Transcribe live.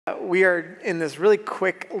We are in this really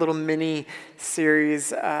quick little mini series,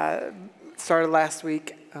 started last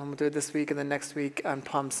week. We'll do it this week and then next week on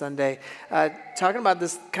Palm Sunday, talking about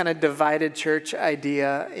this kind of divided church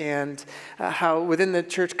idea and how within the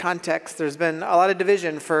church context there's been a lot of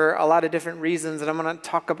division for a lot of different reasons, and I'm going to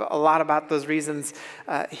talk a lot about those reasons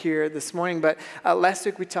here this morning. But last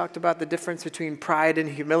week we talked about the difference between pride and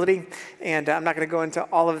humility, and I'm not going to go into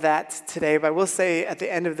all of that today, but I will say at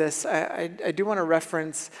the end of this, I do want to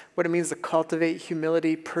reference what it means to cultivate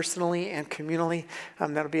humility personally and communally.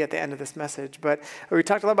 That'll be at the end of this message. But we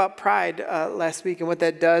talked a lot about pride last week and what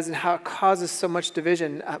that does and how it causes so much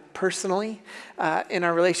division personally in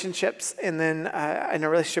our relationships, and then in our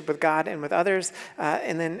relationship with God and with others,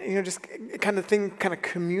 and then just kind of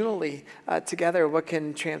communally together, what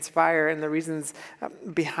can transpire and the reasons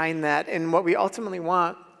behind that, and what we ultimately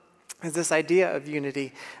want is this idea of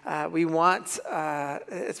unity. We want,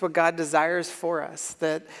 it's what God desires for us,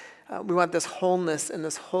 that we want this wholeness and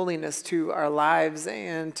this holiness to our lives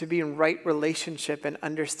and to be in right relationship and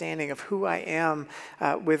understanding of who I am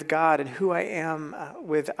with God and who I am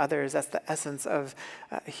with others. That's the essence of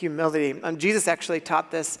humility. Jesus actually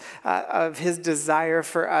taught this of his desire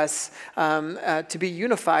for us to be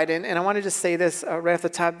unified. And I want to just say this right off the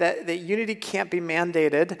top, that unity can't be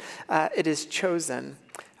mandated. It is chosen.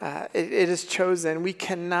 It is chosen.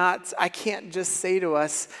 I can't just say to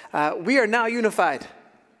us, we are now unified.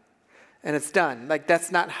 And it's done. Like,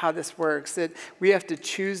 that's not how this works. We have to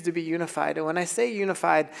choose to be unified. And when I say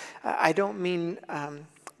unified, I don't mean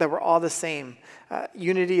that we're all the same.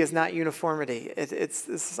 Unity is not uniformity. It's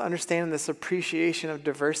this understanding, this appreciation of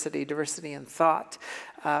diversity in thought.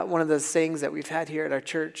 One of the sayings that we've had here at our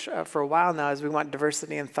church for a while now is we want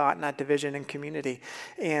diversity in thought, not division in community.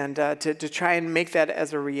 And to try and make that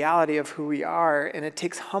as a reality of who we are, and it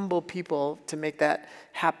takes humble people to make that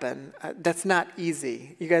happen. That's not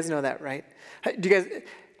easy. You guys know that, right? Do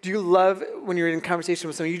you love when you're in conversation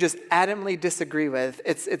with someone you just adamantly disagree with?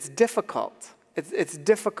 It's difficult. It's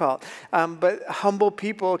difficult, but humble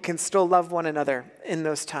people can still love one another in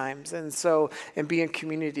those times, and be in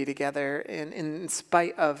community together in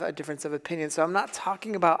spite of a difference of opinion. So I'm not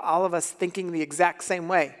talking about all of us thinking the exact same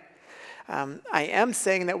way. I am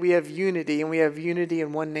saying that we have unity, and we have unity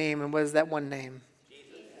in one name. And what is that one name?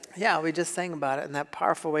 Yeah, we just sang about it in that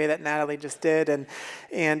powerful way that Natalie just did, and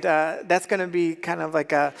that's going to be kind of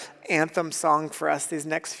like a anthem song for us these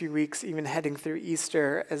next few weeks, even heading through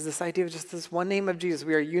Easter, as this idea of just this one name of Jesus.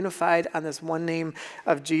 We are unified on this one name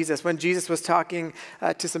of Jesus. When Jesus was talking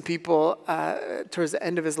to some people towards the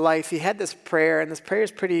end of his life, he had this prayer, and this prayer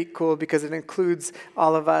is pretty cool because it includes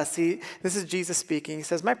all of us. This is Jesus speaking. He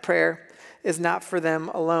says, "My prayer is not for them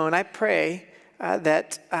alone. I pray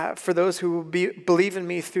that for those who will believe in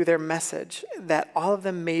me through their message, that all of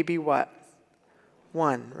them may be" what?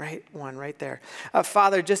 One, right? One right there.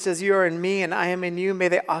 "Father, just as you are in me and I am in you, may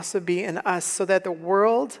they also be in us, so that the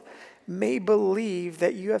world may believe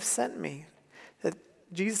that you have sent me." That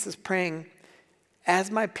Jesus is praying, as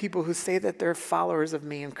my people who say that they're followers of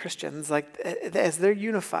me and Christians, like as they're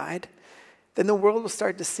unified, then the world will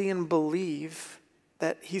start to see and believe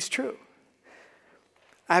that he's true.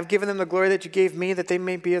 "I've given them the glory that you gave me, that they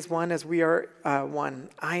may be as one as we are one,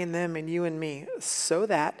 I and them and you and me, so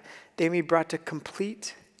that they may be brought to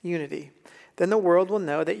complete unity. Then the world will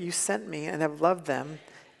know that you sent me and have loved them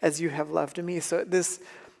as you have loved me." So this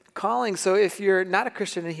calling, so if you're not a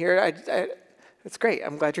Christian in here, it's great.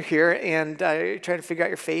 I'm glad you're here, and you're trying to figure out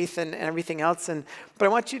your faith and everything else. But I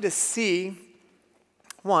want you to see,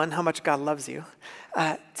 one, how much God loves you.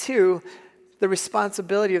 Two, the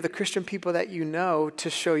responsibility of the Christian people that you know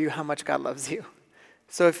to show you how much God loves you.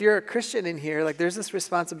 So if you're a Christian in here, like, there's this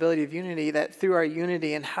responsibility of unity, that through our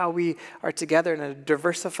unity and how we are together in a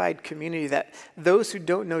diversified community, that those who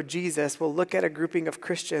don't know Jesus will look at a grouping of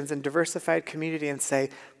Christians in diversified community and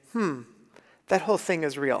say, that whole thing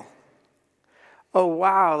is real. Oh,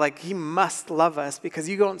 wow, like, he must love us, because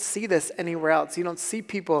you don't see this anywhere else. You don't see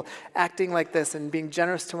people acting like this and being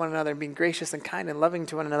generous to one another and being gracious and kind and loving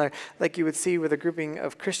to one another like you would see with a grouping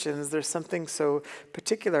of Christians. There's something so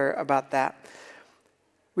particular about that.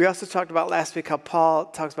 We also talked about last week how Paul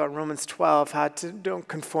talks about in Romans 12, how to don't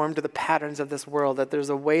conform to the patterns of this world, that there's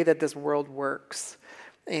a way that this world works.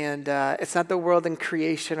 And it's not the world in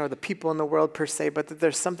creation or the people in the world per se, but that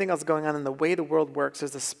there's something else going on in the way the world works.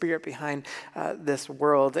 There's a spirit behind this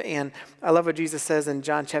world. And I love what Jesus says in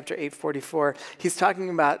John chapter 8:44. He's talking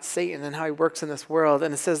about Satan and how he works in this world.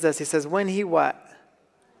 And it says this, he says, when he what?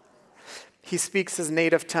 He speaks his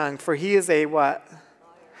native tongue, for he is a what?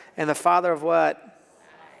 And the father of what?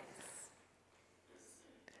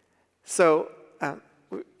 So,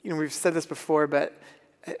 we've said this before, but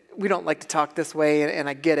we don't like to talk this way, and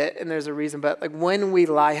I get it, and there's a reason, but like when we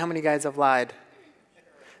lie, how many guys have lied?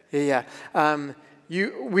 Yeah.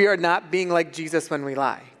 We are not being like Jesus when we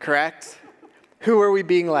lie, correct? Who are we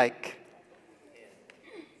being like?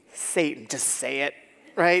 Satan. Just say it,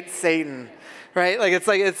 right? Satan, right? Like it's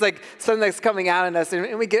like something that's coming out in us,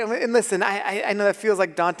 and we get. And listen, I know that feels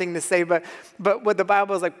like daunting to say, but what the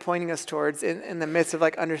Bible is like pointing us towards in the midst of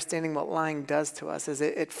like understanding what lying does to us is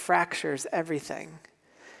it fractures everything.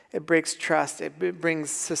 It breaks trust. It brings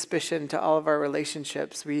suspicion to all of our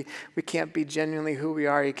relationships. We can't be genuinely who we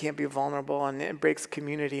are. You can't be vulnerable, and it breaks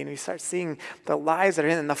community. And we start seeing the lies that are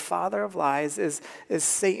in. And the father of lies is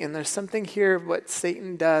Satan. There's something here what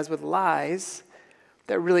Satan does with lies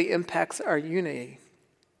that really impacts our unity.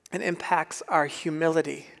 It impacts our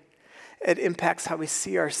humility. It impacts how we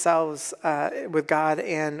see ourselves with God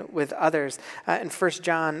and with others. In 1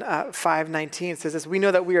 John 5:19 it says this, we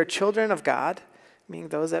know that we are children of God, meaning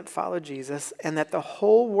those that follow Jesus, and that the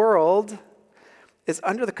whole world is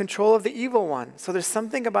under the control of the evil one. So there's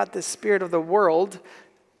something about the spirit of the world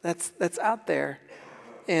that's out there.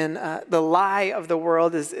 And the lie of the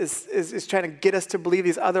world is trying to get us to believe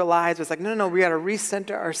these other lies. It's like, no, we got to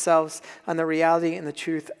recenter ourselves on the reality and the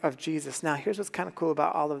truth of Jesus. Now, here's what's kind of cool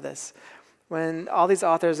about all of this. When all these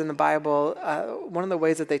authors in the Bible, one of the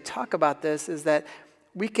ways that they talk about this is that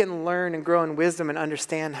we can learn and grow in wisdom and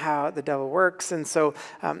understand how the devil works. And so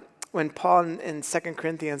when Paul in 2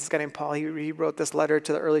 Corinthians, this guy named Paul, he wrote this letter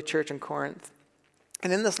to the early church in Corinth.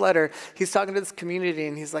 And in this letter, he's talking to this community,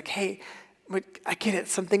 and he's like, hey, I get it.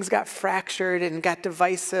 Some things got fractured and got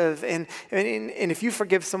divisive. And if you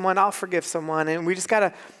forgive someone, I'll forgive someone. And we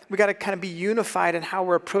gotta kind of be unified in how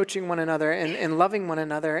we're approaching one another and loving one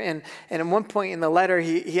another. And at one point in the letter,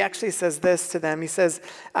 he actually says this to them. He says,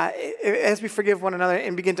 as we forgive one another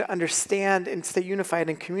and begin to understand and stay unified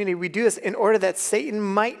in community, we do this in order that Satan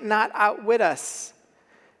might not outwit us.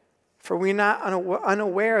 For we're not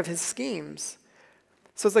unaware of his schemes.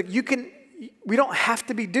 So it's like we don't have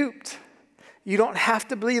to be duped. You don't have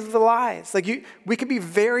to believe the lies. We can be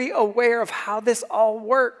very aware of how this all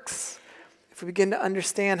works if we begin to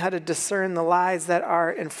understand how to discern the lies that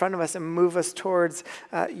are in front of us and move us towards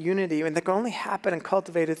unity. And that can only happen and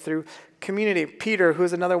cultivated through community. Peter,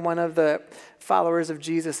 who's another one of the followers of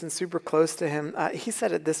Jesus and super close to him, he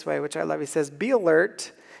said it this way, which I love. He says, be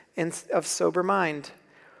alert and of sober mind.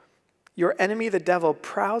 Your enemy, the devil,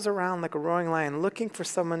 prowls around like a roaring lion looking for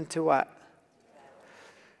someone to what?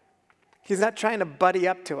 He's not trying to buddy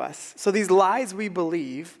up to us. So these lies we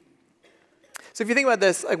believe. So if you think about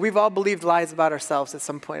this, like we've all believed lies about ourselves at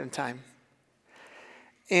some point in time.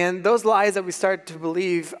 And those lies that we start to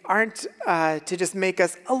believe aren't to just make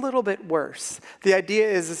us a little bit worse. The idea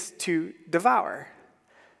is to devour,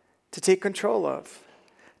 to take control of,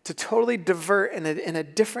 to totally divert in a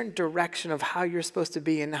different direction of how you're supposed to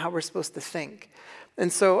be and how we're supposed to think.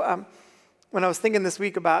 And so when I was thinking this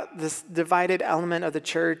week about this divided element of the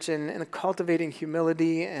church and cultivating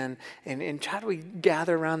humility and how do we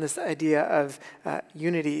gather around this idea of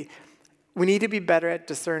unity, we need to be better at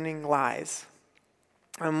discerning lies.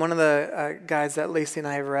 One of the guys that Lacey and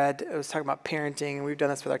I have read was talking about parenting, and we've done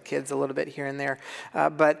this with our kids a little bit here and there.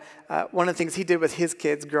 But one of the things he did with his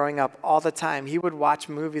kids growing up all the time, he would watch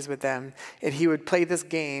movies with them, and he would play this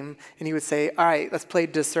game, and he would say, all right, let's play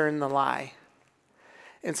Discern the Lie.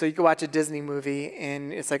 And so you can watch a Disney movie,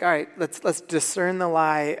 and it's like, all right, let's discern the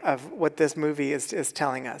lie of what this movie is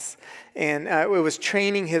telling us. And it was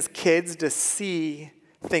training his kids to see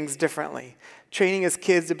things differently, training his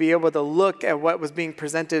kids to be able to look at what was being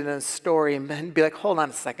presented in a story and be like, hold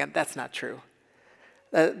on a second, that's not true.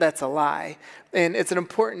 That's a lie. And it's an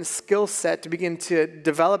important skill set to begin to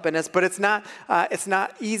develop in us, but it's not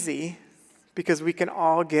easy. Because we can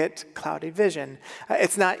all get cloudy vision.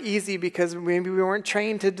 It's not easy because maybe we weren't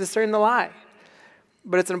trained to discern the lie.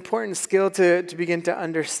 But it's an important skill to begin to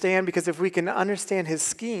understand, because if we can understand his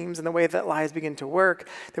schemes and the way that lies begin to work,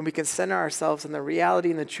 then we can center ourselves in the reality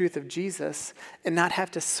and the truth of Jesus and not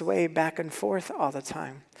have to sway back and forth all the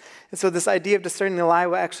time. And so this idea of discerning the lie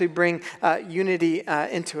will actually bring unity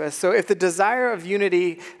into us. So if the desire of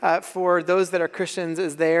unity for those that are Christians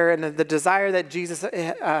is there, and the desire that Jesus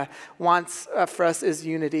wants for us is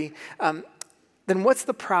unity, then what's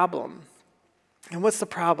the problem? And what's the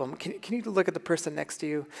problem? Can you look at the person next to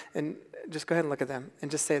you and just go ahead and look at them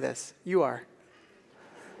and just say this: you are.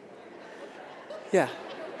 Yeah.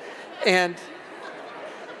 And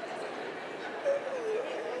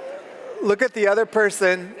look at the other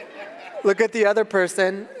person. Look at the other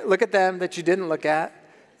person. Look at them that you didn't look at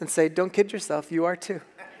and say, don't kid yourself, you are too.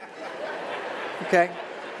 Okay?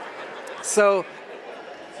 So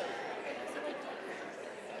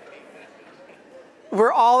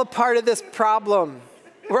We're all a part of this problem.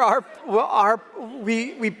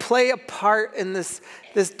 We play a part in this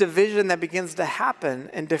division that begins to happen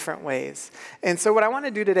in different ways. And so what I want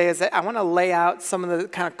to do today is that I want to lay out some of the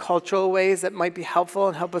kind of cultural ways that might be helpful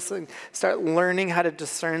and help us start learning how to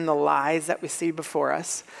discern the lies that we see before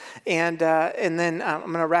us. And then I'm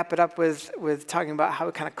going to wrap it up with talking about how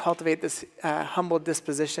we kind of cultivate this humble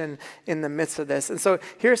disposition in the midst of this. And so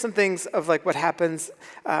here are some things of like what happens,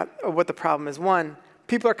 or what the problem is. One,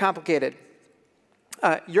 people are complicated.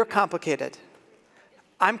 You're complicated.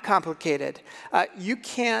 I'm complicated. You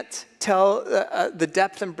can't tell the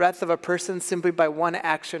depth and breadth of a person simply by one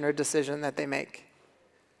action or decision that they make.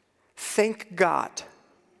 Thank God.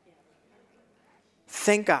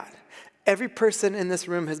 Thank God. Every person in this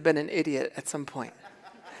room has been an idiot at some point.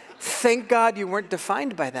 Thank God you weren't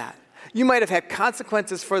defined by that. You might have had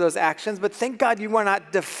consequences for those actions, but thank God you were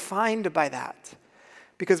not defined by that.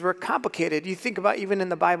 Because we're complicated. You think about even in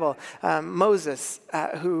the Bible, Moses,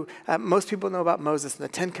 who most people know about Moses and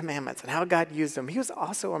the Ten Commandments and how God used him. He was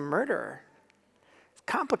also a murderer. It's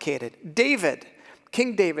complicated. David,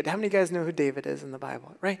 King David. How many of you guys know who David is in the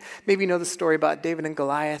Bible, right? Maybe you know the story about David and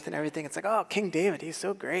Goliath and everything. It's like, oh, King David, he's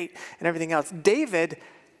so great and everything else. David,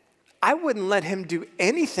 I wouldn't let him do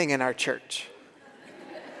anything in our church.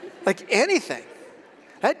 Like anything.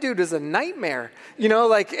 That dude was a nightmare,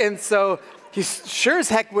 and so he sure as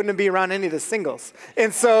heck wouldn't be around any of the singles.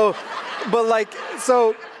 And so,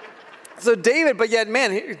 so David, but yet,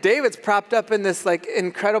 man, David's propped up in this like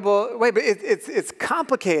incredible way, but it's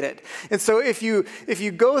complicated. And so if you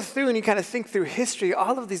go through and you kind of think through history,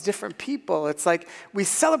 all of these different people, it's like we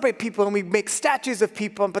celebrate people and we make statues of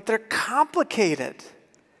people, but they're complicated.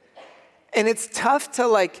 And it's tough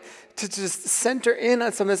to just center in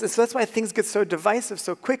on some of this. And so that's why things get so divisive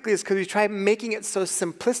so quickly, is because we try making it so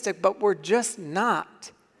simplistic, but we're just not.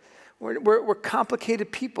 We're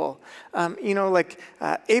complicated people.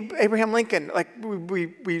 Abraham Lincoln,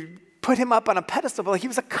 we put him up on a pedestal, but he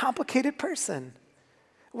was a complicated person.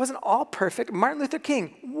 It wasn't all perfect. Martin Luther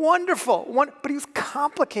King, wonderful, but he was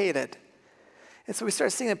complicated. And so we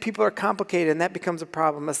start seeing that people are complicated, and that becomes a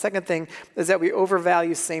problem. The second thing is that we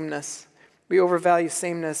overvalue sameness. We overvalue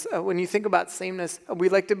sameness. When you think about sameness, we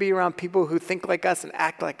like to be around people who think like us and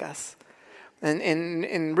act like us. And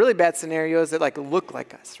in really bad scenarios, that look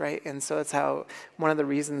like us, right? And so that's how one of the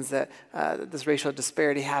reasons that this racial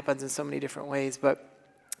disparity happens in so many different ways. But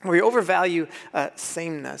we overvalue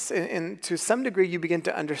sameness. And to some degree, you begin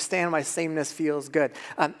to understand why sameness feels good.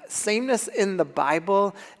 Sameness in the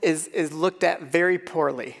Bible is looked at very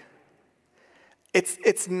poorly.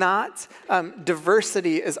 It's not,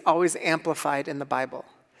 diversity is always amplified in the Bible.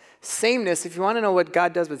 Sameness, if you want to know what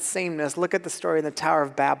God does with sameness, look at the story in the Tower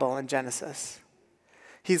of Babel in Genesis.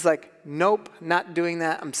 He's like, nope, not doing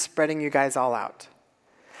that. I'm spreading you guys all out.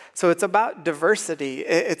 So it's about diversity.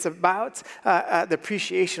 It's about the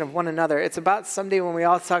appreciation of one another. It's about someday when we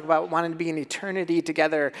all talk about wanting to be in eternity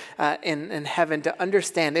together in heaven, to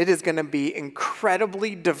understand it is going to be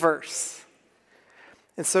incredibly diverse.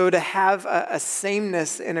 And so to have a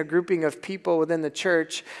sameness in a grouping of people within the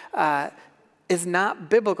church is not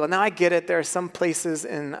biblical. Now, I get it. There are some places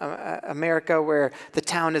in America where the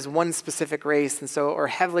town is one specific race, or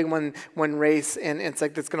heavily one race, and it's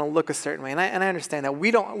like it's going to look a certain way. And I understand that.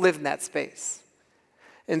 We don't live in that space.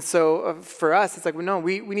 And so for us, it's like, no,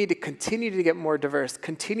 we need to continue to get more diverse,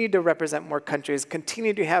 continue to represent more countries,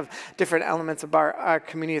 continue to have different elements of our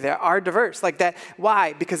community that are diverse like that.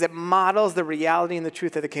 Why? Because it models the reality and the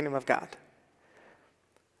truth of the kingdom of God.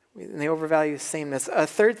 And they overvalue sameness. A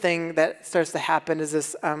third thing that starts to happen is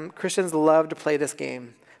this, Christians love to play this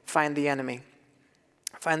game, find the enemy.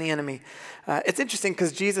 Find the enemy. It's interesting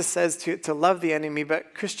because Jesus says to love the enemy,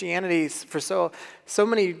 but Christianity, for so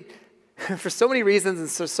many reasons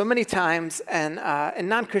and so many times, and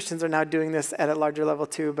non-Christians are now doing this at a larger level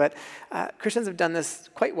too, but Christians have done this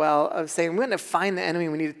quite well of saying, we're going to find the enemy,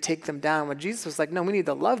 we need to take them down. When Jesus was like, no, we need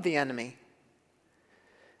to love the enemy.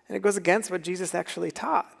 And it goes against what Jesus actually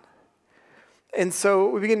taught. And so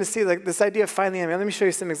we begin to see this idea of find the enemy. Let me show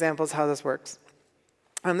you some examples how this works.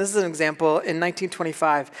 This is an example in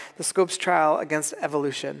 1925, the Scopes trial against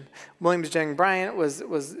evolution. William Jennings Bryan was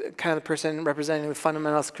kind of the person representing the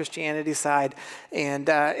fundamentalist Christianity side, and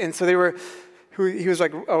so he was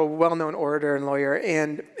like a well-known orator and lawyer,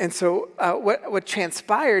 and so what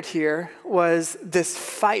transpired here was this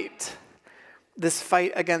fight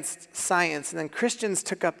against science, and then Christians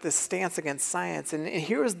took up this stance against science, and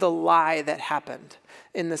here was the lie that happened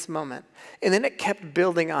in this moment, and then it kept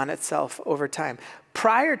building on itself over time.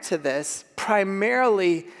 Prior to this,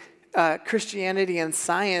 primarily Christianity and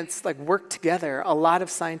science like worked together. A lot of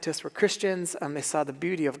scientists were Christians. They saw the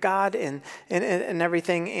beauty of God and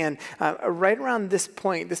everything. And right around this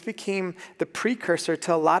point, this became the precursor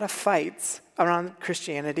to a lot of fights around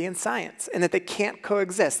Christianity and science, and that they can't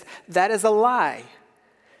coexist. That is a lie.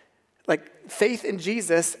 Like, faith in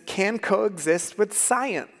Jesus can coexist with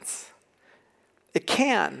science. It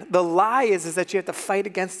can. The lie is that you have to fight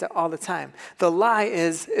against it all the time. The lie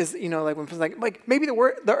is like when people's like maybe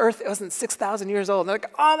the earth wasn't 6,000 years old. And they're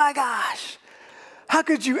like, oh my gosh, how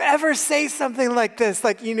could you ever say something like this?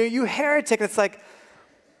 Like, you heretic. It's like,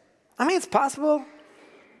 I mean, it's possible.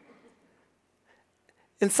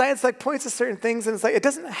 And science points to certain things, and it's like it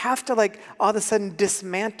doesn't have to all of a sudden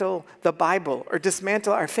dismantle the Bible or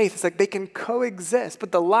dismantle our faith. It's like they can coexist,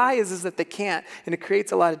 but the lie is that they can't, and it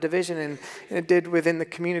creates a lot of division, and it did within the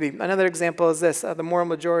community. Another example is this: the moral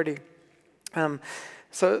majority.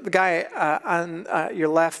 So the guy on your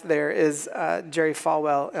left there is Jerry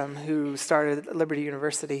Falwell, who started Liberty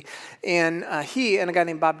University, and he and a guy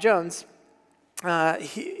named Bob Jones. Who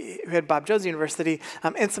had Bob Jones University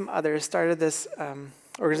and some others started this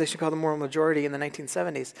organization called the Moral Majority in the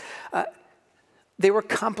 1970s. They were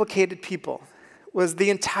complicated people. Was the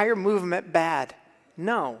entire movement bad?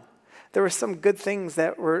 No. There were some good things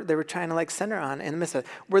that they were trying to center on in the midst of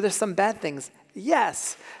it. Were there some bad things?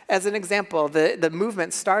 Yes. As an example, the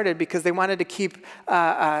movement started because they wanted to keep,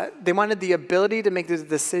 they wanted the ability to make the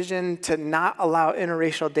decision to not allow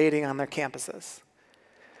interracial dating on their campuses.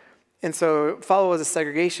 And so Falwell was a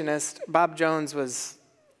segregationist. Bob Jones was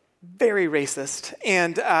very racist.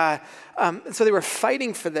 And so they were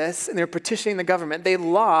fighting for this, and they were petitioning the government. They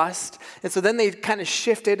lost, and so then they kind of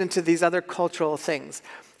shifted into these other cultural things.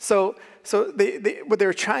 So what they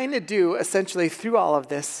were trying to do, essentially, through all of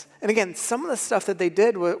this, and again, some of the stuff that they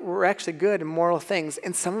did were actually good and moral things,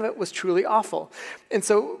 and some of it was truly awful. And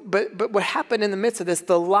so, but what happened in the midst of this,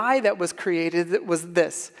 the lie that was created was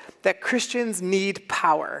this, that Christians need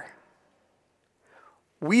power.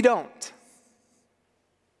 We don't.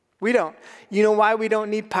 We don't. You know why we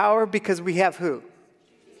don't need power? Because we have who?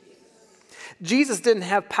 Jesus didn't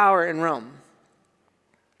have power in Rome.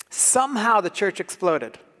 Somehow the church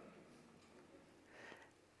exploded.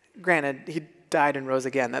 Granted, he died and rose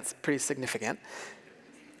again. That's pretty significant.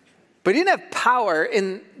 But he didn't have power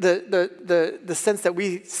in the sense that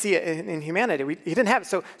we see it in humanity. He didn't have it,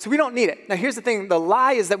 so we don't need it. Now here's the thing, the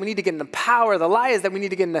lie is that we need to get into power. The lie is that we need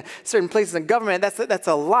to get into certain places in government. That's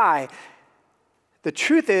a lie. The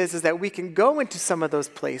truth is that we can go into some of those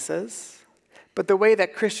places, but the way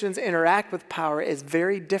that Christians interact with power is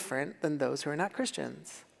very different than those who are not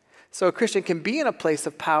Christians. So a Christian can be in a place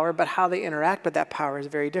of power, but how they interact with that power is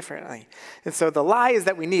very differently. And so the lie is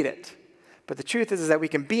that we need it. But the truth is that we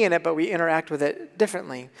can be in it, but we interact with it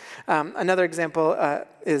differently. Another example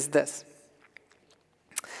is this.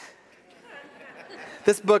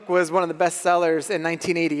 This book was one of the best sellers in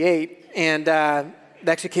 1988, and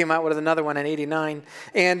they actually came out with another one in 89.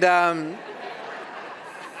 And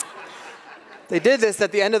they did this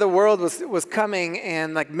at the end of the world was coming,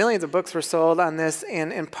 and millions of books were sold on this.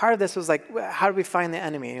 And part of this was how do we find the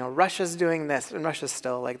enemy? Russia's doing this, and Russia's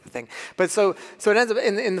still the thing. But so it ends up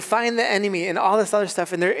in find the enemy and all this other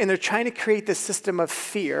stuff, and they're trying to create this system of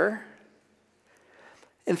fear,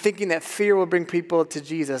 and thinking that fear will bring people to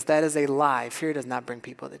Jesus. That is a lie. Fear does not bring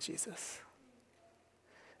people to Jesus,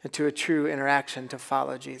 and to a true interaction to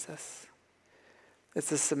follow Jesus. It's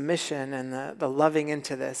the submission and the loving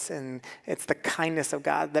into this, and it's the kindness of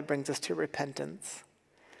God that brings us to repentance.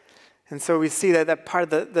 And so we see that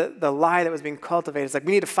part of the lie that was being cultivated is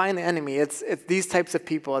we need to find the enemy. It's these types of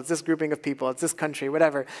people. It's this grouping of people. It's this country,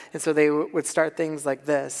 whatever. And so they would start things like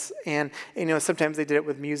this. And sometimes they did it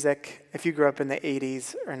with music. If you grew up in the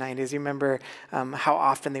 80s or 90s, you remember how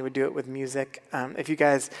often they would do it with music.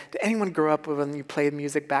 Did anyone grow up when you played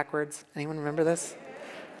music backwards? Anyone remember this?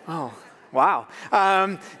 Oh. Wow.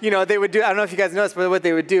 They would do, I don't know if you guys know this, but what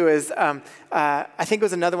they would do is, I think it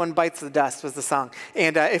was Another One Bites the Dust was the song.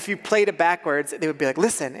 And if you played it backwards, they would be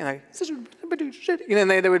listen. And and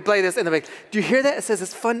they would play this, and they're do you hear that? It says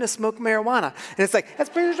it's fun to smoke marijuana. And it's that's,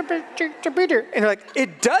 and they're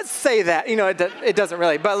it does say that. It doesn't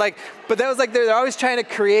really. But that was they're always trying to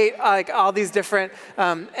create all these different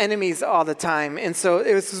enemies all the time. And so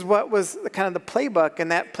this is what was kind of the playbook,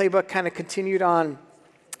 and that playbook kind of continued on.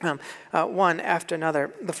 One after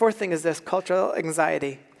another. The fourth thing is this: cultural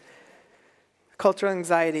anxiety. Cultural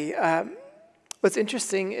anxiety. What's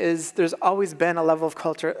interesting is there's always been a level of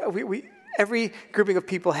culture. Every grouping of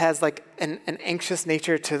people has an anxious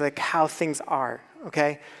nature to how things are.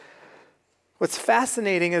 Okay. What's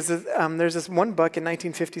fascinating is there's this one book in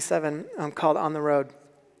 1957 called On the Road.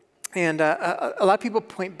 And a lot of people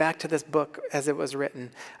point back to this book as it was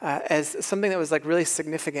written as something that was like really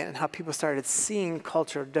significant in how people started seeing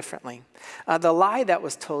culture differently. The lie that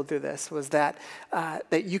was told through this was that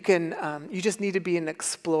you just need to be an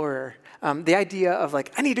explorer. The idea of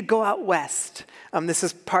like, I need to go out west. This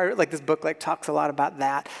is part, like this book like talks a lot about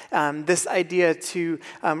that. This idea to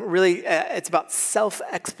really, it's about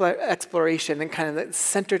self-exploration and kind of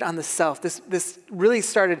centered on the self. This really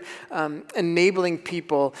started enabling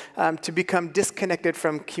people to become disconnected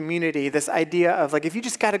from community. This idea of like, if you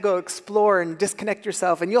just got to go explore and disconnect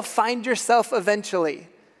yourself and you'll find yourself eventually.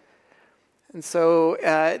 And so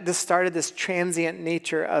this started this transient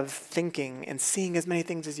nature of thinking and seeing as many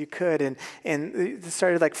things as you could, and it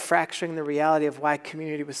started like fracturing the reality of why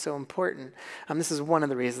community was so important. This is one of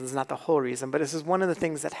the reasons, not the whole reason, but this is one of the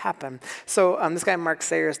things that happened. So this guy Mark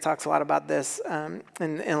Sayers talks a lot about this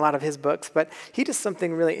in a lot of his books, but he does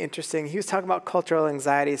something really interesting. He was talking about cultural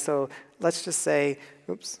anxiety. So let's just say,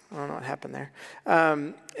 oops, I don't know what happened there.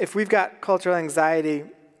 If we've got cultural anxiety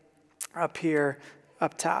up here,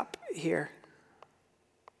 up top here.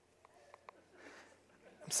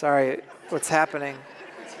 Sorry, what's happening?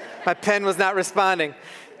 My pen was not responding.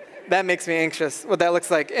 That makes me anxious, what that looks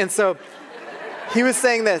like. And so he was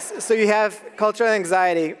saying this. So you have cultural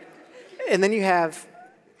anxiety, and then you have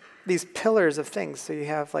these pillars of things. So you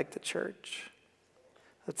have like the church,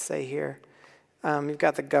 let's say here. You've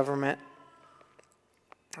got the government,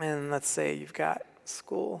 and let's say you've got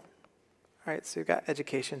school. All right, so you've got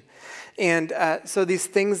education. And so these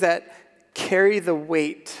things that carry the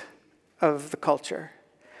weight of the culture.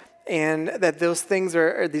 And that those things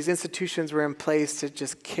or these institutions were in place to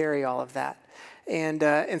just carry all of that. And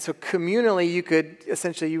so communally,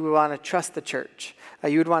 you would want to trust the church.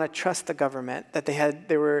 You would want to trust the government, that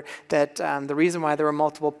the reason why there were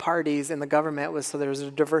multiple parties in the government was so there was a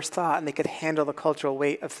diverse thought and they could handle the cultural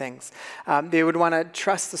weight of things. They would want to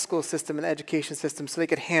trust the school system and the education system so they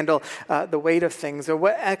could handle the weight of things. Or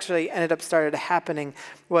what actually ended up started happening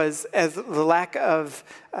was as the lack of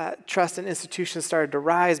trust in institutions started to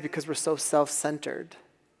rise because we're so self-centered.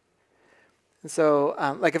 And so,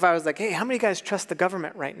 like if I was like, hey, how many of you guys trust the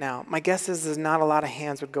government right now? My guess is not a lot of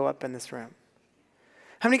hands would go up in this room.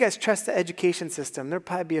 How many of you guys trust the education system? There'll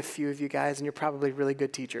probably be a few of you guys, and you're probably really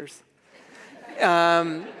good teachers.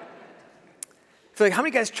 So like, how many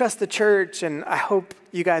of you guys trust the church? And I hope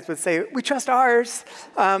you guys would say, we trust ours.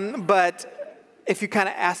 But if you kind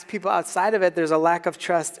of ask people outside of it, there's a lack of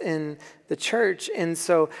trust in the church. And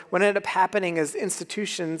so what ended up happening is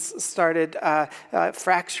institutions started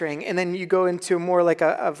fracturing, and then you go into more like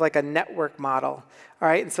a network model. All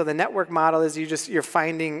right, and so the network model is you're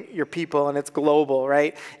finding your people, and it's global,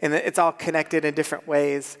 right? And it's all connected in different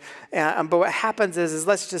ways. But what happens is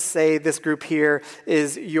let's just say this group here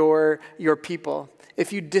is your people.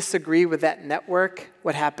 If you disagree with that network,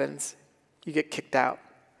 what happens? You get kicked out.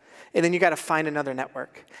 And then you got to find another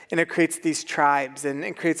network. And it creates these tribes, and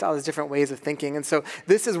it creates all these different ways of thinking. And so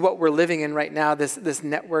this is what we're living in right now, this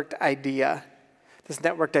networked idea. This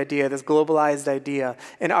globalized idea.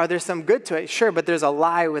 And are there some good to it? Sure, but there's a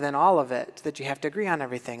lie within all of it, that you have to agree on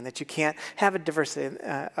everything, that you can't have a diversity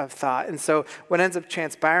of thought. And so what ends up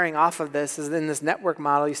transpiring off of this is in this network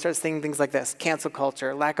model, you start seeing things like this: cancel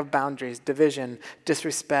culture, lack of boundaries, division,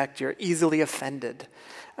 disrespect, you're easily offended.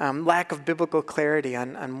 Lack of biblical clarity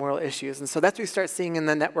on moral issues. And so that's what we start seeing in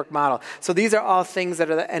the network model. So these are all things that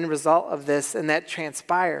are the end result of this and that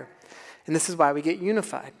transpire. And this is why we get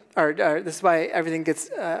unified. Or this is why everything gets,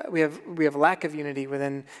 we have a lack of unity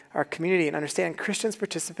within our community and understand Christians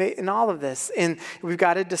participate in all of this. And we've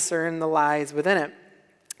got to discern the lies within it.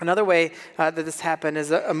 Another way that this happened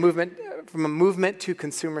is a movement, from a movement to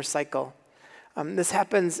consumer cycle. This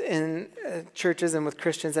happens in churches and with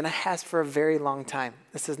Christians, and it has for a very long time.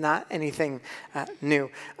 This is not anything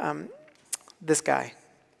new. This guy,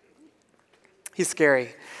 he's scary.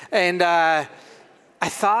 And I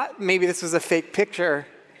thought maybe this was a fake picture.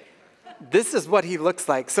 This is what he looks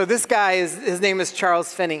like. So this guy, his name is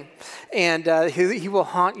Charles Finney, and he will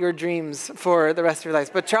haunt your dreams for the rest of your lives.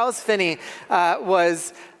 But Charles Finney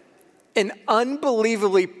was an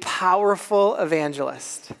unbelievably powerful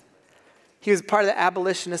evangelist. He was part of the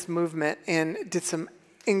abolitionist movement and did some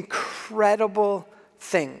incredible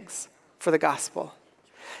things for the gospel.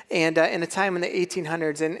 And in a time in the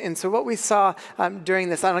 1800s. And so what we saw during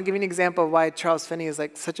this, I'll give you an example of why Charles Finney is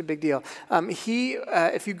like such a big deal. If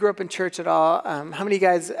you grew up in church at all, how many of you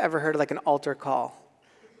guys ever heard of like an altar call?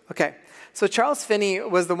 Okay. So Charles Finney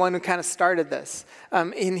was the one who kind of started this.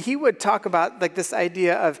 And he would talk about like this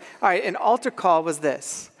idea of, all right, an altar call was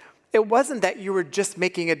this. It wasn't that you were just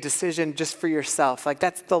making a decision just for yourself. Like,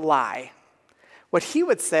 that's the lie. What he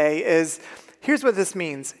would say is, here's what this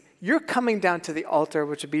means. You're coming down to the altar,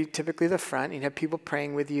 which would be typically the front. You'd have people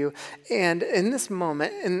praying with you. And in this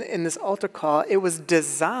moment, in this altar call, it was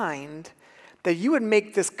designed that you would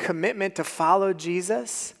make this commitment to follow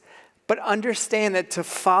Jesus, but understand that to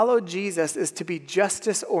follow Jesus is to be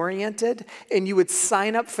justice-oriented, and you would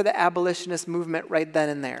sign up for the abolitionist movement right then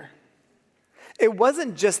and there. It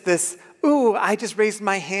wasn't just this, ooh, I just raised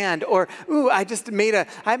my hand, or ooh, I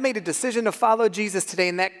made a decision to follow Jesus today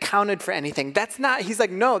and that counted for anything. He's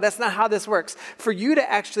like, no, that's not how this works. For you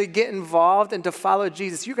to actually get involved and to follow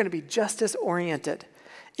Jesus, you're going to be justice oriented.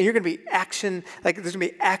 And you're going to be action, like there's going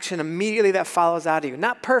to be action immediately that follows out of you.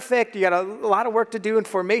 Not perfect, you got a lot of work to do in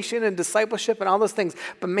formation and discipleship and all those things,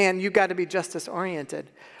 but man, you got to be justice oriented.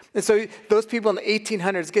 And so those people in the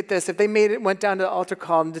 1800s, get this, if they went down to the altar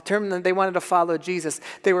call and determined that they wanted to follow Jesus,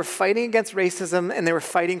 they were fighting against racism and they were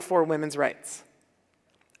fighting for women's rights.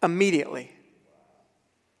 Immediately.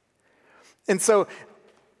 And so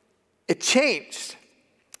it changed.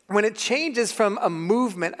 When it changes from a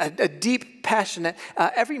movement, a deep, passionate,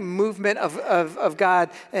 every movement of God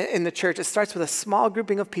in the church, it starts with a small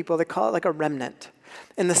grouping of people. They call it like a remnant.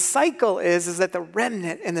 And the cycle is that the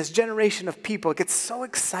remnant in this generation of people gets so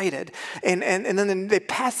excited, and then they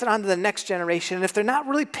pass it on to the next generation. And if they're not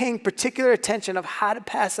really paying particular attention of how to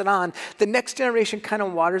pass it on, the next generation kind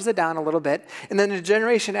of waters it down a little bit. And then the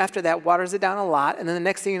generation after that waters it down a lot. And then the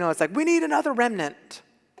next thing you know, it's like, we need another remnant.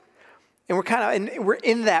 And we're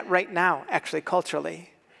in that right now, actually,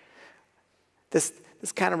 culturally. This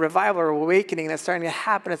kind of revival or awakening that's starting to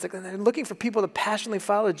happen. It's like they're looking for people to passionately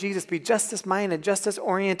follow Jesus, be justice-minded,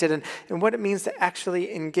 justice-oriented, and what it means to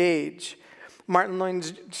actually engage. Martin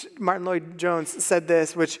Lloyd-Jones said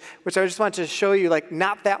this, which I just wanted to show you, like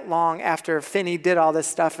not that long after Finney did all this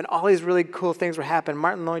stuff and all these really cool things were happening.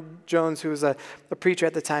 Martin Lloyd-Jones, who was a preacher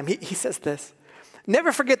at the time, he says this: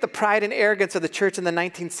 never forget the pride and arrogance of the church in the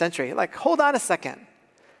 19th century. Like, hold on a second.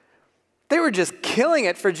 They were just killing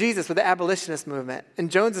it for Jesus with the abolitionist movement. And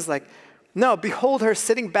Jones is like, no, behold her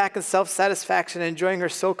sitting back in self-satisfaction, enjoying her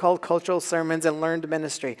so-called cultural sermons and learned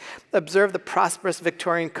ministry. Observe the prosperous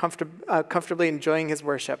Victorian comfortably enjoying his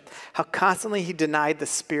worship. How constantly he denied the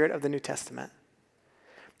spirit of the New Testament.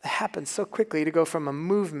 It happened so quickly to go from a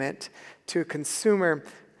movement to a consumer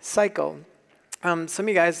cycle. Some of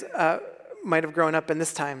you guys might have grown up in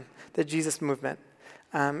this time, the Jesus movement.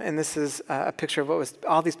 And this is a picture of what was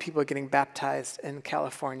all these people getting baptized in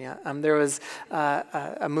California. There was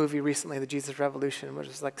a movie recently, The Jesus Revolution, which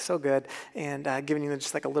was like so good, and giving you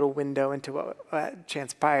just like a little window into what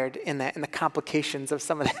transpired in that, and the complications of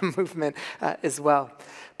some of that movement as well.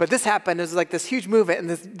 But this happened. It was like this huge movement and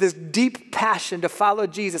this deep passion to follow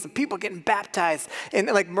Jesus, and people getting baptized, and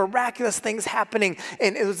like miraculous things happening.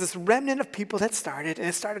 And it was this remnant of people that started, and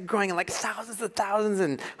it started growing in like thousands of thousands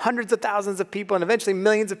and hundreds of thousands of people, and eventually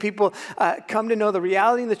millions of people come to know the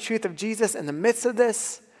reality and the truth of Jesus in the midst of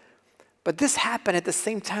this. But this happened at the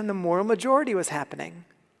same time the moral majority was happening.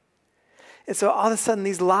 And so all of a sudden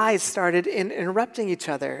these lies started interrupting each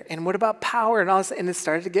other. And what about power? And all of a sudden it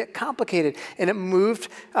started to get complicated. And it moved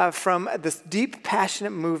from this deep, passionate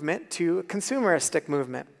movement to a consumeristic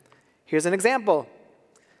movement. Here's an example.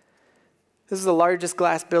 This is the largest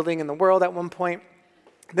glass building in the world at one point.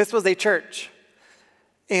 This was a church.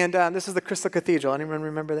 And this is the Crystal Cathedral. Anyone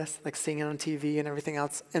remember this? Like seeing it on TV and everything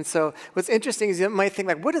else. And so what's interesting is you might think,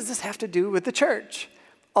 like, what does this have to do with the church?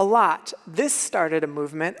 A lot. This started a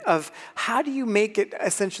movement of how do you make it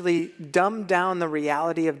essentially dumb down the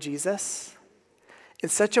reality of Jesus in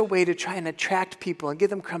such a way to try and attract people and give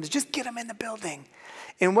them crumbs. Just get them in the building.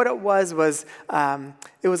 And what it was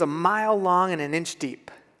it was a mile long and an inch deep.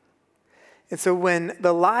 And so when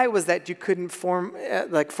the lie was that you couldn't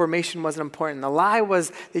formation wasn't important. The lie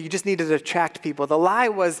was that you just needed to attract people. The lie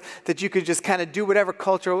was that you could just kind of do whatever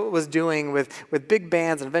culture was doing with big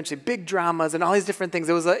bands and eventually big dramas and all these different things.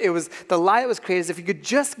 It was the lie that was created is if you could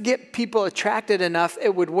just get people attracted enough,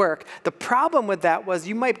 it would work. The problem with that was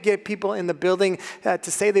you might get people in the building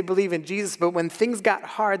to say they believe in Jesus, but when things got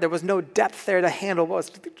hard, there was no depth there to handle what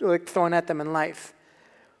was like thrown at them in life.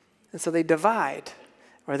 And so they divide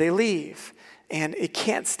or they leave. And it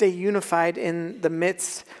can't stay unified in the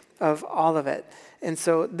midst of all of it. And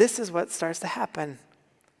so this is what starts to happen.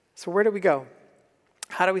 So where do we go?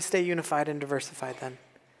 How do we stay unified and diversified then?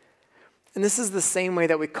 And this is the same way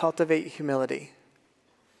that we cultivate humility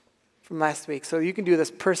from last week. So you can do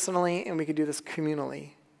this personally and we can do this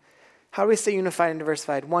communally. How do we stay unified and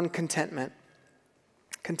diversified? One, contentment.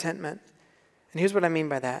 Contentment. And here's what I mean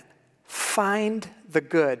by that. Find the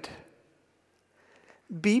good.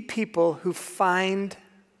 Be people who find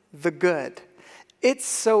the good. It's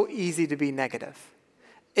so easy to be negative.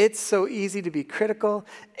 It's so easy to be critical.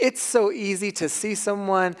 It's so easy to see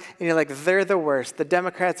someone and you're like, they're the worst. The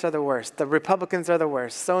Democrats are the worst. The Republicans are the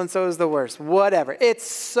worst. So-and-so is the worst. Whatever. It's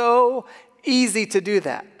so easy to do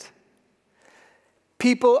that.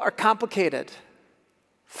 People are complicated.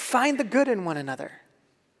 Find the good in one another.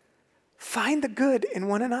 Find the good in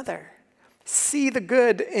one another. See the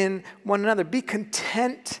good in one another. Be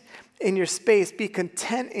content in your space. Be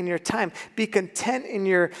content in your time. Be content in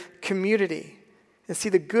your community. And see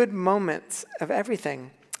the good moments of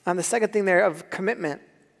everything. The second thing there of commitment.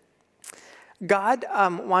 God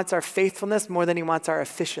wants our faithfulness more than he wants our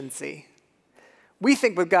efficiency. We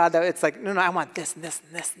think with God that it's like, no, I want this and this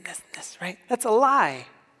and this and this and this, right? That's a lie.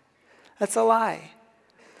 That's a lie.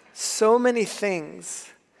 So many things.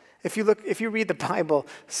 If you read the Bible,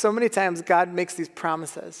 so many times God makes these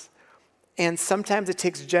promises. And sometimes it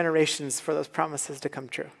takes generations for those promises to come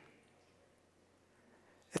true.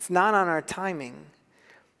 It's not on our timing.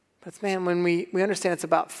 But man, when we understand it's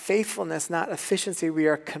about faithfulness, not efficiency, we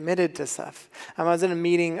are committed to stuff. I was in a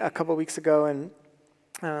meeting a couple weeks ago, and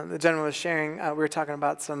the gentleman was sharing, we were talking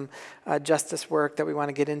about some justice work that we want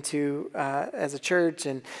to get into as a church,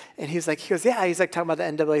 and he's like talking about the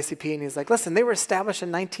NAACP, and he's like, listen, they were established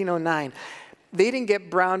in 1909. They didn't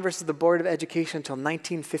get Brown versus the Board of Education until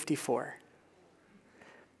 1954.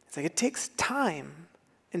 It's like it takes time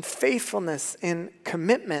and faithfulness and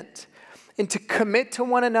commitment. And to commit to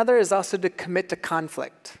one another is also to commit to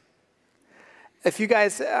conflict. If you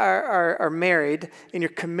guys are married and you're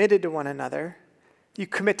committed to one another, you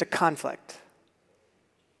commit to conflict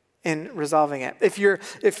and resolving it. If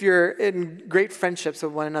you're in great friendships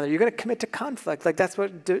with one another, you're going to commit to conflict. Like that's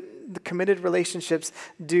what the committed relationships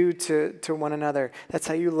do to one another. That's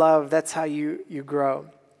how you love. That's how you grow.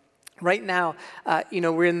 Right now,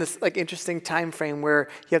 we're in this like interesting time frame where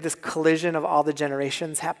you have this collision of all the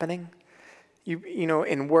generations happening.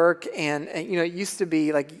 In work, and it used to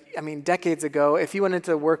be decades ago, if you went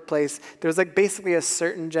into the workplace, there was like basically a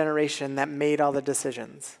certain generation that made all the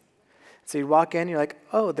decisions. So you walk in, you're like,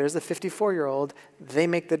 oh, there's a 54-year-old, they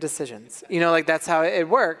make the decisions. That's how it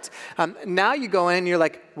worked. Now you go in, you're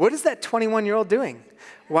like, what is that 21-year-old doing?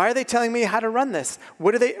 Why are they telling me how to run this?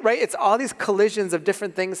 What are they, right? It's all these collisions of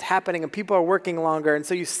different things happening, and people are working longer, and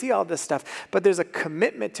so you see all this stuff. But there's a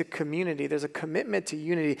commitment to community. There's a commitment to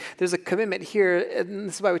unity. There's a commitment here, and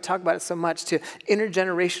this is why we talk about it so much, to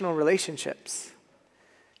intergenerational relationships.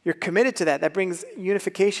 You're committed to that. That brings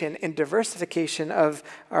unification and diversification of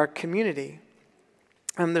our community.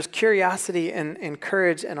 There's curiosity and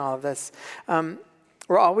courage in all of this.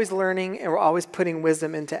 We're always learning, and we're always putting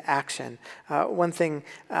wisdom into action. One thing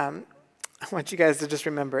I want you guys to just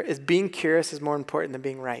remember is being curious is more important than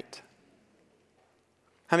being right.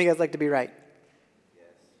 How many of you guys like to be right? Yes.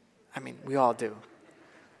 I mean, we all do.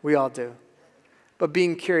 We all do. But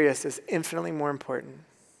being curious is infinitely more important.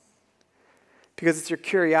 Because it's your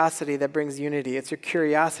curiosity that brings unity. It's your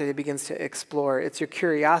curiosity that begins to explore. It's your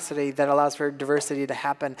curiosity that allows for diversity to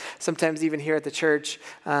happen. Sometimes even here at the church,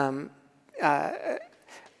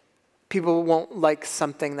 people won't like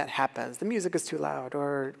something that happens. The music is too loud,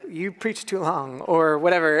 or you preach too long, or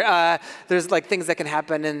whatever. There's like things that can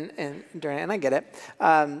happen and I get it.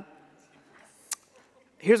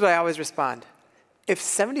 Here's what I always respond. If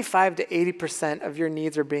 75 to 80% of your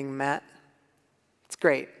needs are being met, it's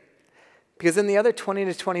great. Because in the other 20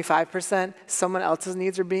 to 25%, someone else's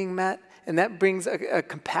needs are being met, and that brings a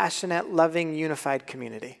compassionate, loving, unified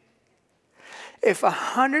community. If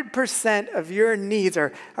 100% of your needs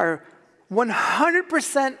are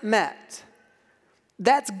 100% met,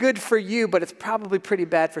 that's good for you, but it's probably pretty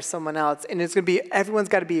bad for someone else, and everyone's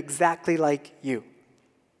got to be exactly like you.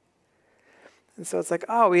 And so it's like,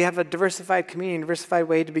 we have a diversified community, a diversified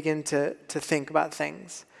way to begin to think about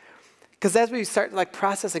things. Because as we start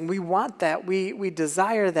processing, we want that, we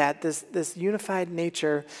desire that, this unified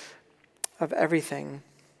nature of everything.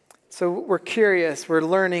 So we're curious, we're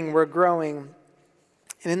learning, we're growing,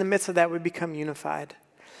 and in the midst of that, we become unified.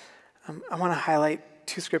 I want to highlight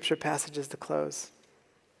 2 scripture passages to close.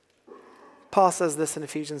 Paul says this in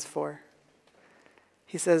Ephesians 4.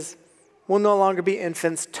 He says, we'll no longer be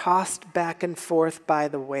infants tossed back and forth by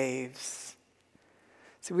the waves.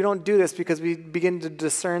 See, we don't do this because we begin to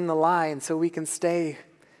discern the lie, and so we can stay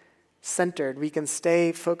centered. We can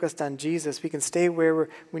stay focused on Jesus. We can stay where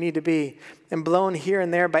we need to be, and blown here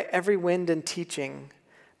and there by every wind and teaching,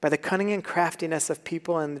 by the cunning and craftiness of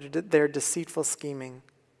people and their deceitful scheming.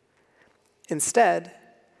 Instead,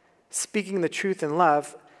 speaking the truth in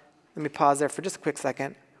love, let me pause there for just a quick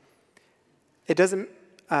second. It doesn't,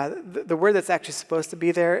 the word that's actually supposed to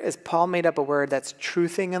be there is Paul made up a word that's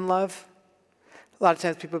truthing in love. a lot of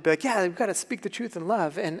times people will be like, yeah, we've got to speak the truth in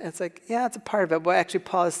love. And it's like, yeah, it's a part of it. What actually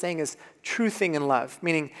Paul is saying is truthing in love,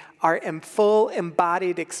 meaning our full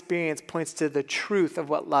embodied experience points to the truth of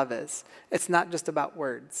what love is. It's not just about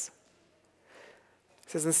words.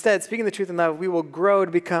 He says, instead, speaking the truth in love, we will grow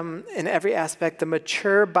to become, in every aspect, the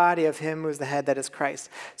mature body of him who is the head, that is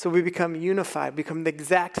Christ. So we become unified, become the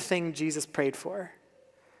exact thing Jesus prayed for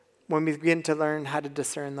when we begin to learn how to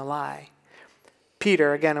discern the lie.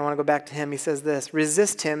 Peter, again, I want to go back to him. He says this,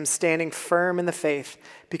 resist him, standing firm in the faith,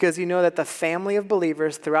 because you know that the family of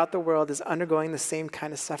believers throughout the world is undergoing the same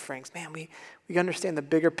kind of sufferings. Man, we understand the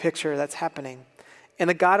bigger picture that's happening. And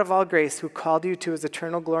the God of all grace, who called you to his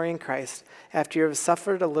eternal glory in Christ, after you have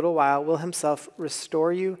suffered a little while, will himself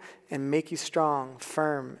restore you and make you strong,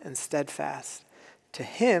 firm, and steadfast. To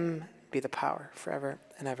him be the power forever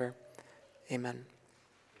and ever. Amen.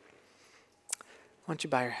 Why don't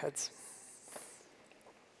you bow your heads?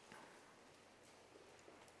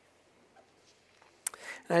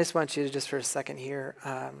 And I just want you to just for a second here,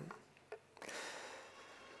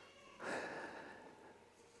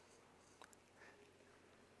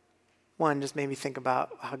 one, just maybe think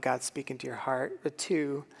about how God's speaking to your heart. But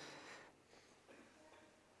two,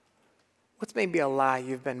 what's maybe a lie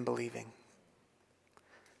you've been believing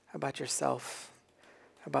about yourself,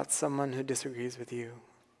 about someone who disagrees with you?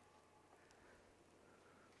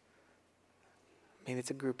 Maybe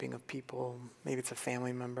it's a grouping of people, maybe it's a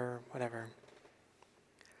family member, whatever.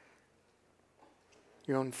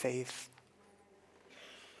 Your own faith.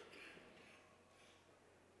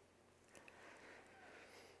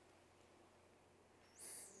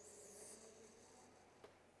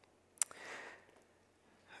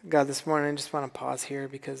 God, this morning I just want to pause here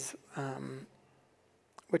because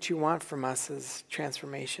what you want from us is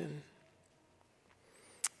transformation.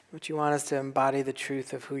 What you want us to embody the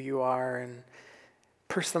truth of who you are, and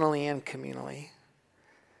personally and communally.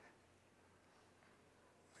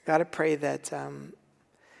 God, I pray that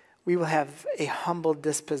we will have a humble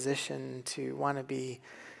disposition to want to be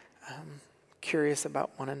curious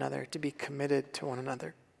about one another, to be committed to one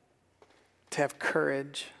another, to have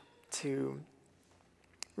courage, to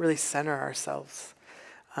really center ourselves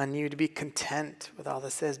on you, to be content with all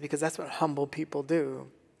this is, because that's what humble people do.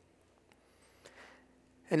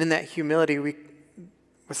 And in that humility, what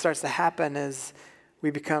starts to happen is we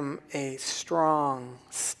become a strong,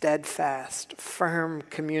 steadfast, firm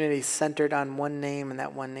community centered on one name, and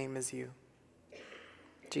that one name is you,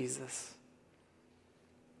 Jesus.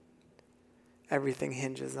 Everything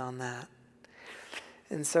hinges on that.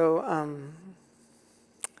 And so,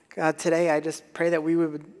 God, today I just pray that we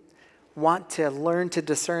would want to learn to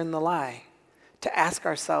discern the lie, to ask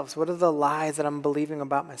ourselves, what are the lies that I'm believing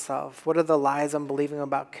about myself? What are the lies I'm believing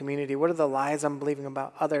about community? What are the lies I'm believing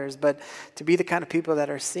about others? But to be the kind of people that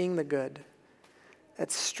are seeing the good,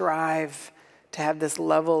 that strive to have this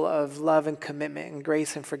level of love and commitment and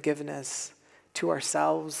grace and forgiveness to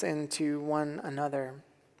ourselves and to one another.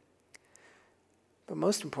 But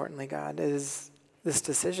most importantly, God, is this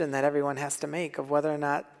decision that everyone has to make of whether or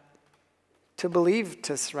not to believe,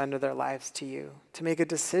 to surrender their lives to you, to make a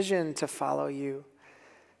decision to follow you,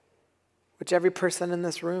 which every person in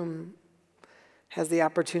this room has the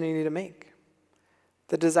opportunity to make.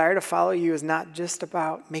 The desire to follow you is not just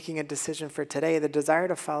about making a decision for today. The desire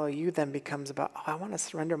to follow you then becomes about, I want to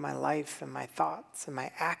surrender my life and my thoughts and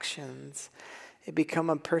my actions. It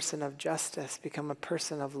become a person of justice, become a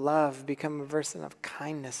person of love, become a person of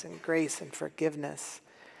kindness and grace and forgiveness.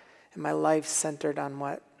 And my life centered on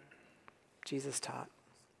what Jesus taught,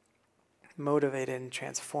 motivated and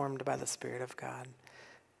transformed by the Spirit of God.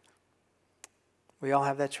 We all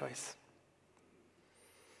have that choice.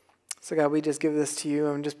 So God, we just give this to you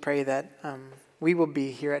and just pray that we will be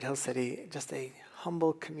here at Hill City just a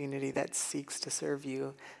humble community that seeks to serve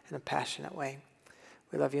you in a passionate way.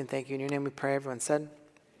 We love you and thank you. In your name we pray. Everyone said,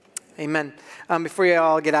 amen. Before you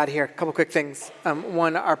all get out of here, a couple quick things.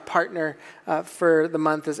 One, our partner for the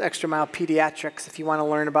month is Extra Mile Pediatrics. If you want to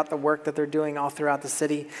learn about the work that they're doing all throughout the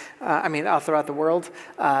city, all throughout the world,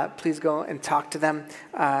 please go and talk to them.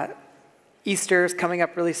 Easter is coming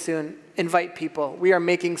up really soon. Invite people. We are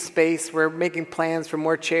making space. We're making plans for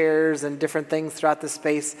more chairs and different things throughout the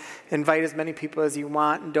space. Invite as many people as you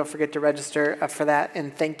want, and don't forget to register for that.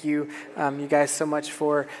 And thank you, you guys, so much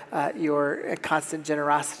for your constant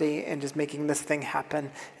generosity and just making this thing happen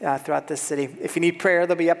throughout this city. If you need prayer,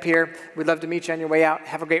 they'll be up here. We'd love to meet you on your way out.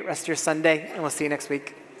 Have a great rest of your Sunday, and we'll see you next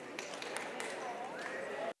week.